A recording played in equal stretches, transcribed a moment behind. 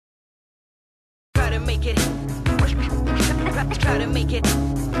make it. Try to make it.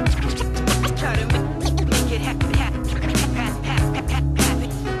 Try to make it happen.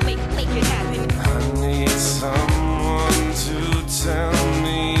 Make it happen. I need someone to tell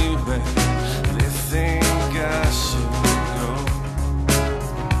me where they think I should go.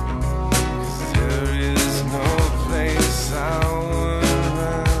 'Cause there is no place I would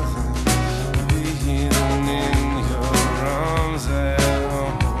rather be than in your arms at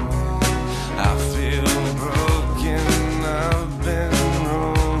home. I feel broken, I've been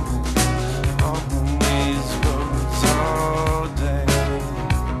roaming on these roads all day.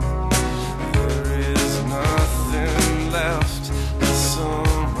 There is nothing left, but so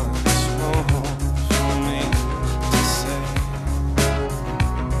much more for me to say.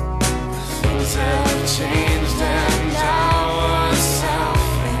 Things have changed and I was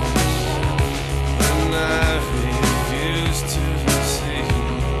selfish when I refused to see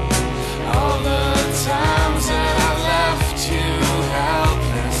all the times that I left you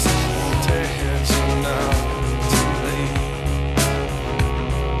helpless. Dared you not to leave.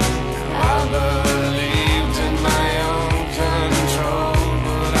 I believed in my own control,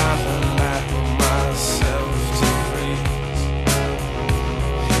 but I've allowed myself to freeze.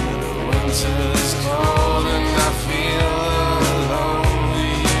 The winter's cold and I feel alone.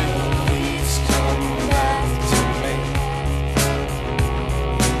 Will you please come back to me?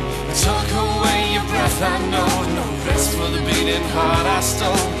 Took away your breath, I know. No rest for the beating heart I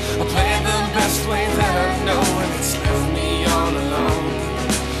stole. I played the best way that I know, and it's left me all alone.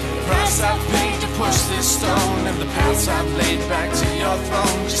 The price I've paid to push this stone, and the paths I've laid back to your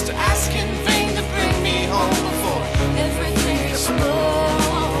throne, just to ask in vain to bring me home before everything explodes.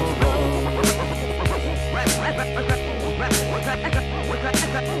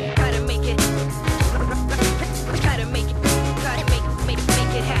 Try to make it. Try to make it. Try to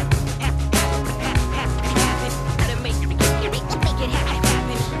make it happen. Try to make it happen.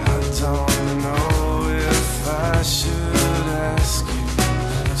 I don't know if I should ask you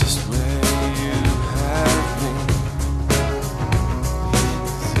just where you have been.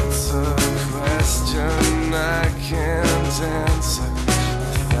 It's a question I can't answer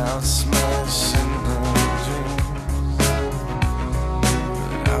without smashing the dreams.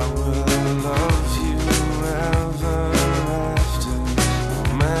 But I will love you ever after, no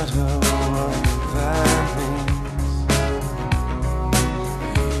matter what that means.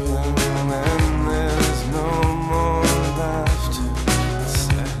 Even when there's no more laughter,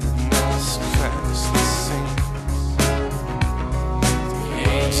 sadness cracks the seams. The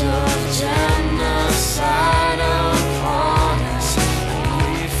age of genocide upon us, and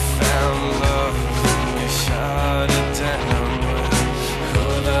we found love and we shot it down. Who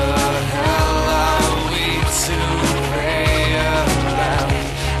the hell are we to pray about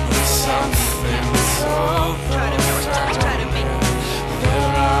when something's so profound? Try to make it.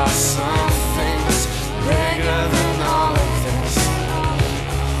 There are some things bigger than all of this. I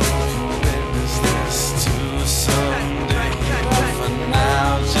hope you witness this too someday. But for now,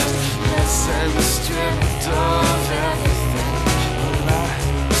 just listen, stripped of everything.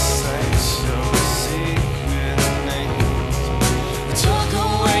 Alive, sight, your secret names. Took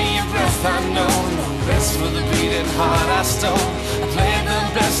away your breath, I know. No rest for the beating heart I stole. I played the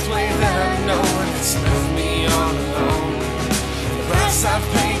best way that I know, and it's left me all alone. The price I've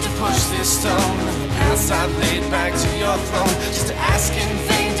paid to push this stone, and the paths I've laid back to your throne, just to ask in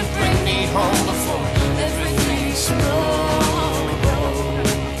vain to bring me home before everything explodes.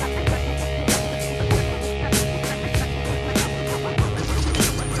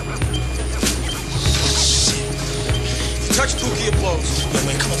 Touch Pookie, it blows. Yo,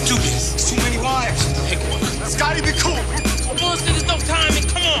 man, come on, do this. There's too many wires. Pick one. Scotty, be cool. Come on, there's no timing.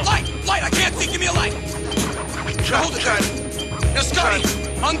 Come on. Light, I can't see. Give me a light. Now hold it, Scotty. Now, Scotty,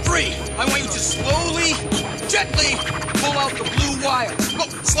 on three, I want you to slowly, gently pull out the blue wire. Go,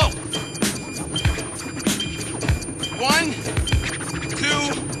 slow. 1,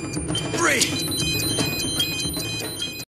 2, 3.